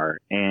so far,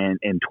 and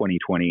in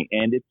 2020,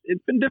 and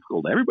it's been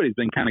difficult. Everybody's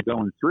been kind of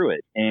going through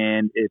it,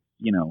 and it's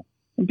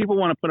when people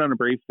want to put on a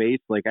brave face,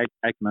 like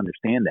I can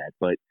understand that,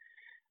 but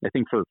I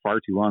think for far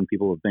too long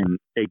people have been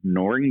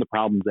ignoring the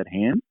problems at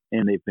hand,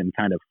 and they've been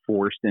kind of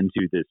forced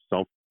into this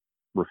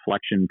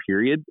self-reflection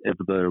period of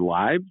their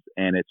lives,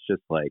 and it's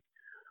just like,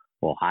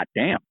 well, hot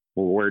damn,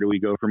 well, where do we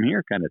go from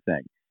here, kind of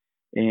thing.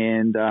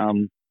 And I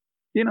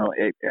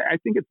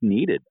think it's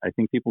needed. I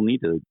think people need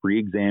to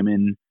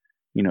re-examine,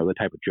 the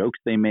type of jokes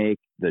they make,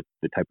 the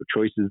type of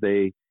choices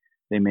they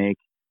make,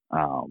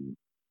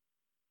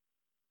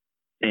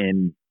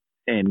 and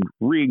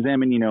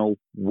re-examine,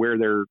 where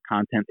their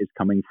content is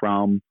coming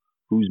from,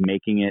 who's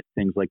making it,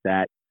 things like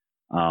that.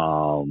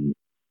 And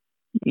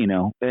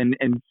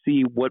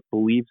see what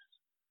beliefs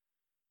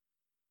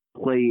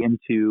play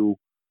into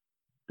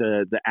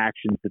the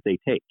actions that they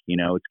take.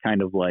 It's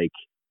kind of like,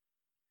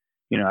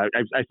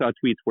 I saw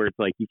tweets where it's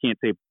like, you can't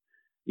say,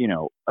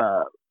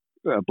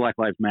 Black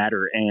Lives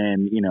Matter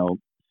and,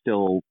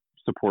 still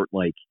support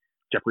like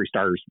Jeffree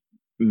Star's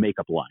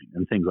makeup line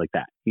and things like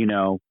that,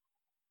 and,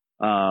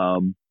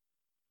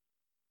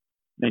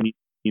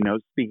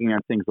 speaking on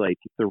things like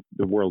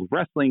the world of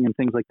wrestling and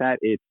things like that,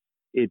 it's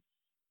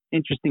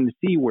interesting to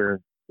see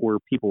where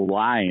people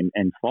lie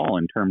and fall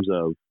in terms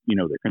of,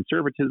 their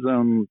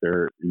conservatism,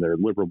 their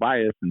liberal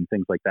bias and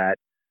things like that.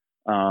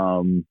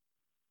 And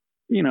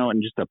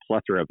just a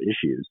plethora of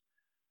issues.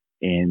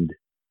 And,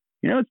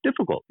 it's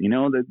difficult,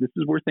 this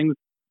is where things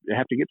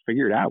have to get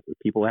figured out, where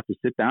people have to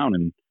sit down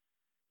and,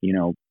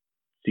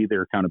 see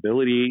their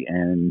accountability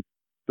and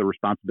the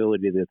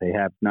responsibility that they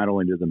have, not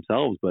only to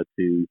themselves, but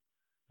to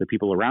the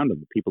people around them,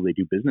 the people they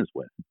do business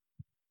with.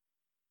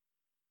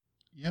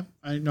 Yep.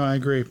 I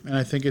agree. And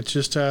I think it's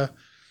just,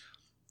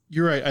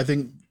 you're right. I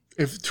think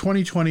if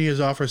 2020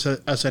 has offered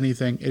us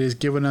anything, it has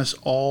given us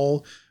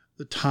all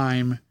the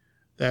time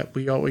that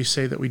we always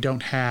say that we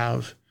don't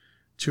have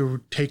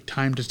to take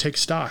time to take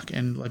stock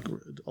and like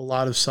a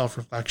lot of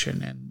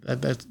self-reflection. And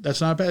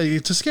that's not bad.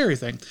 It's a scary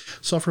thing.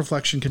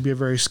 Self-reflection can be a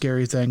very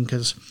scary thing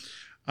because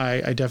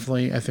I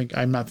think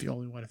I'm not the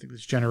only one. I think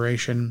this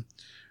generation,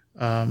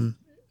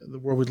 the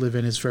world we live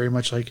in is very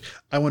much like,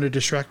 I want to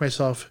distract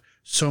myself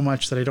so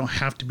much that I don't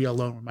have to be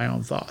alone with my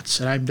own thoughts.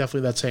 And I'm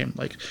definitely that same,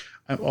 like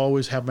I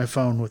always have my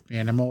phone with me,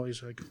 and I'm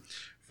always like,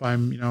 if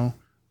I'm,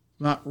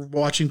 not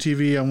watching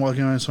TV, I'm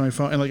walking on my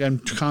phone, and like I'm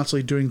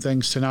constantly doing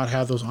things to not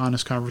have those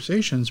honest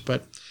conversations.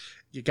 But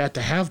you got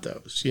to have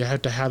those. You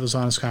have to have those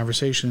honest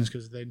conversations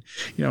because then,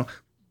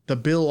 the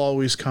bill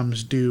always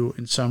comes due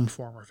in some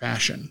form or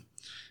fashion.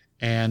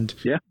 And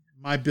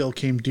my bill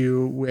came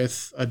due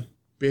with a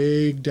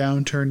big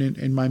downturn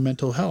in my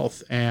mental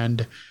health,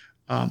 and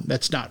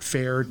that's not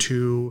fair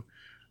to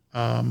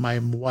my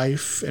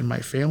wife and my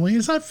family.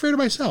 It's not fair to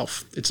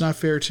myself. It's not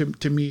fair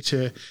to me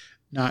to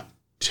not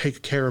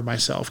take care of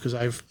myself because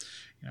I've,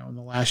 in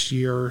the last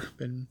year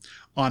been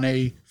on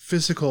a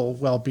physical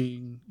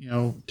well-being,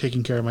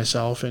 taking care of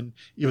myself. And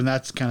even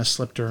that's kind of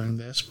slipped during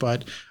this,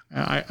 but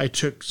I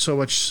took so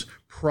much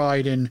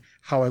pride in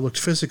how I looked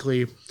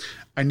physically.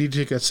 I need to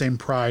take that same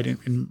pride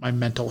in my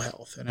mental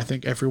health. And I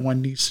think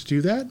everyone needs to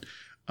do that.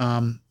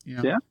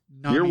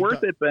 You're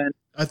worth it, Ben.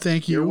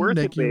 Thank you. You're worth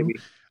thank it, you. baby.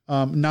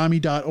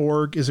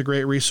 NAMI.org is a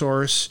great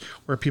resource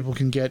where people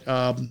can get,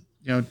 and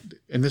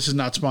this is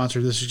not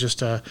sponsored. This is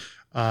just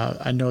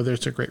I know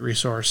there's a great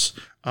resource.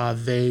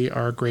 They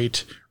are a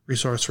great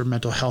resource for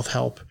mental health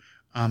help.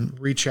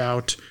 Reach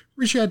out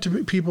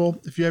to people.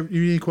 If you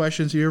need any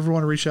questions, if you ever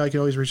want to reach out, you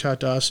can always reach out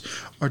to us.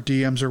 Our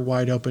DMs are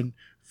wide open.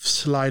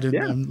 Slide in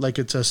them like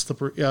it's a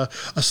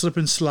slip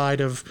and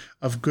slide of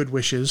good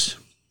wishes.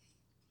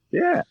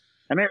 Yeah.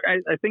 And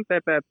I think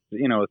that's, a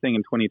thing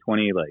in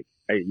 2020, like,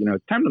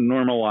 it's time to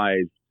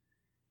normalize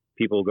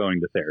people going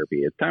to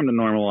therapy. It's time to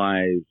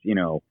normalize,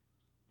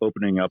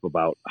 opening up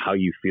about how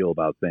you feel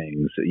about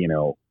things,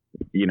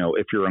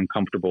 if you're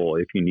uncomfortable,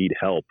 if you need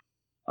help.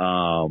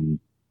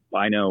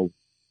 I know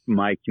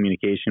my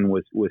communication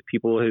with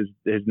people has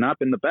not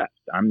been the best.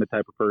 I'm the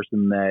type of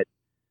person that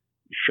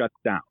shuts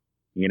down,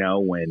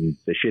 when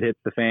the shit hits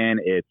the fan,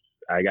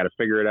 I got to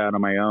figure it out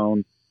on my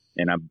own,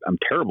 and I'm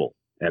terrible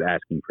at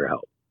asking for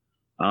help.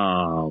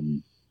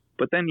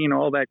 But then,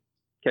 all that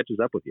catches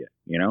up with you,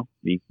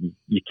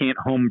 you can't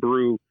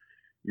homebrew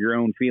your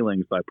own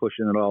feelings by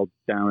pushing it all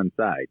down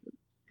inside,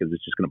 because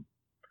it's just going to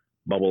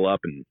bubble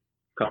up and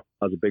cause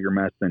a bigger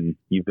mess than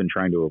you've been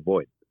trying to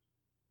avoid.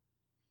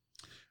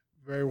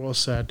 Very well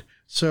said.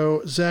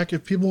 So, Zach,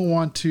 if people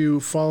want to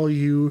follow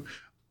you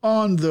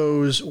on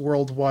those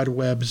worldwide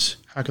webs,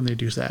 how can they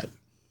do that?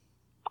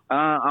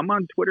 I'm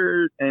on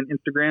Twitter and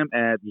Instagram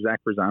at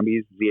Zach for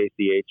Zombies,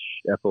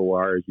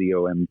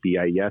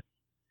 ZachForZombis.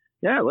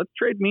 Yeah, let's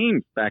trade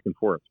memes back and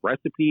forth.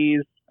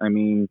 Recipes. I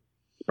mean,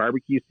 it's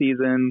barbecue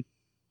season.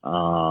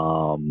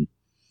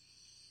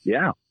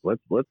 Yeah,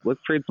 let's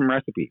trade some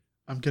recipes.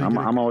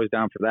 I'm always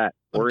down for that.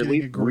 Or at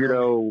least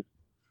weirdo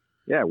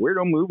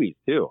movies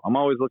too. I'm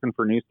always looking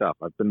for new stuff.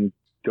 I've been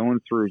going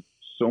through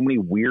so many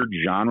weird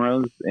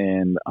genres,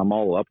 and I'm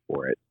all up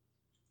for it.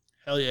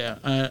 Hell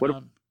yeah!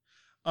 What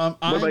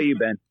about you,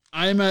 Ben?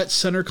 I'm at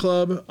Center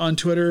Club on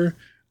Twitter.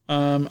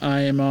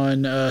 I am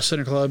on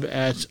Center Club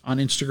on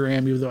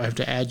Instagram, even though I have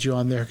to add you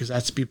on there because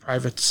that's be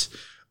privates.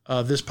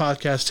 This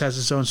podcast has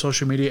its own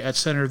social media at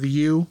Center of the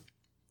U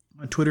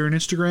on Twitter and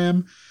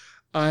Instagram.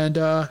 And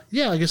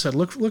like I said,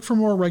 look for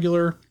more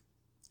regular.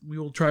 We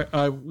will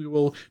try. We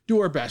will do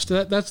our best.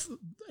 That's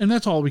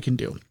all we can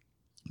do.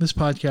 This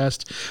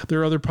podcast. There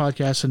are other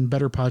podcasts and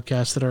better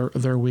podcasts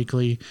that are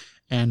weekly,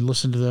 and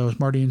listen to those.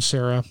 Marty and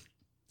Sarah.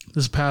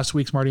 This past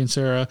week's Marty and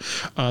Sarah,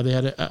 they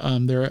had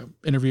their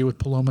interview with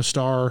Paloma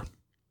Star,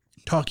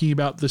 talking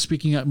about the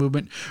speaking out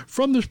movement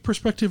from the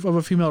perspective of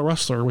a female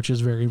wrestler, which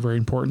is very, very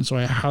important. So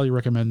I highly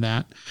recommend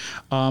that.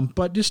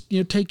 But just,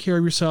 take care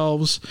of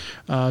yourselves,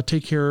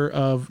 take care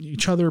of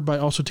each other, but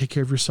also take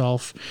care of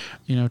yourself.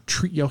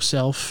 Treat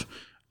yourself.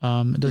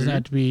 It doesn't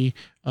have to be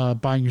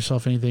buying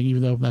yourself anything,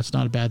 even though that's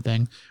not a bad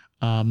thing.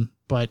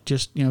 But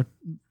just,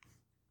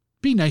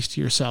 be nice to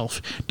yourself.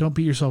 Don't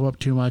beat yourself up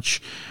too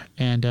much.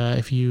 And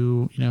if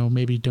you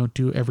maybe don't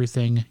do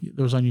everything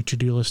that was on your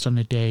to-do list on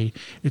a day,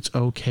 it's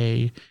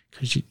okay,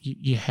 because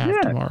you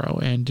have tomorrow.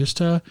 And just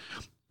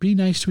be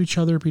nice to each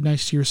other. Be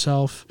nice to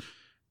yourself.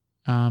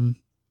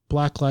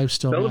 Black lives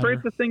still celebrate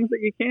matter. The things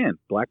that you can.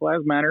 Black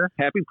lives matter.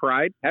 Happy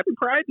Pride. Happy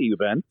Pride to you,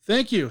 Ben.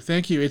 Thank you.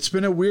 It's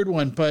been a weird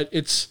one, but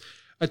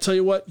I tell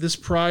you what,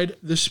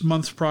 this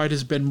month's Pride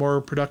has been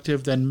more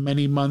productive than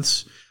many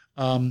months.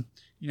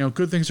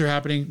 Good things are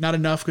happening. Not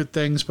enough good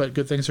things, but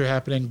good things are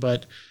happening.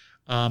 But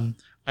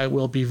I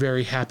will be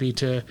very happy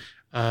to,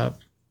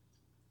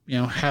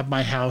 have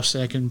my house,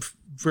 and I can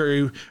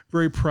very,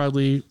 very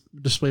proudly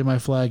display my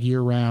flag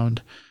year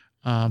round.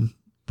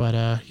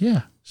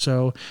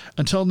 So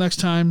until next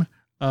time,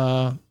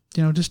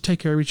 just take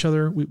care of each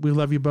other. We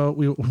love you both.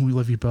 We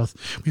love you both.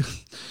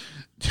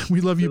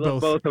 We love you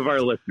both. Both of our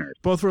listeners.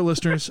 Both of our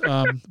listeners,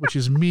 which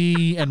is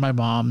me and my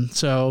mom.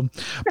 So,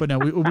 but no,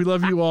 we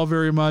love you all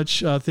very much.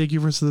 Thank you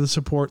for the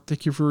support.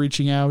 Thank you for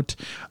reaching out.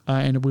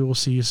 And we will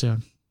see you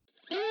soon.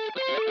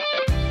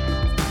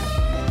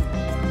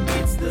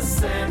 It's the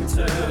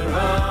center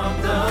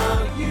of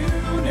the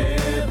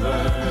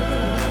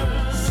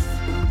universe.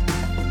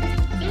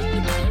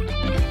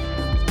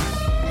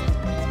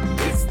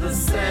 It's the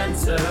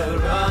center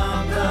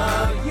of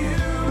the universe.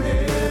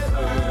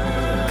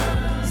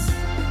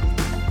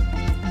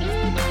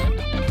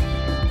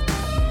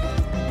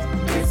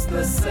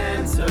 The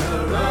center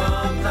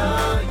of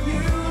the universe.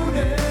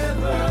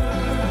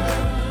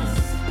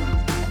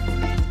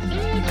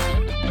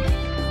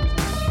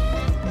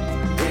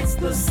 It's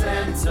the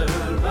center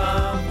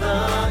of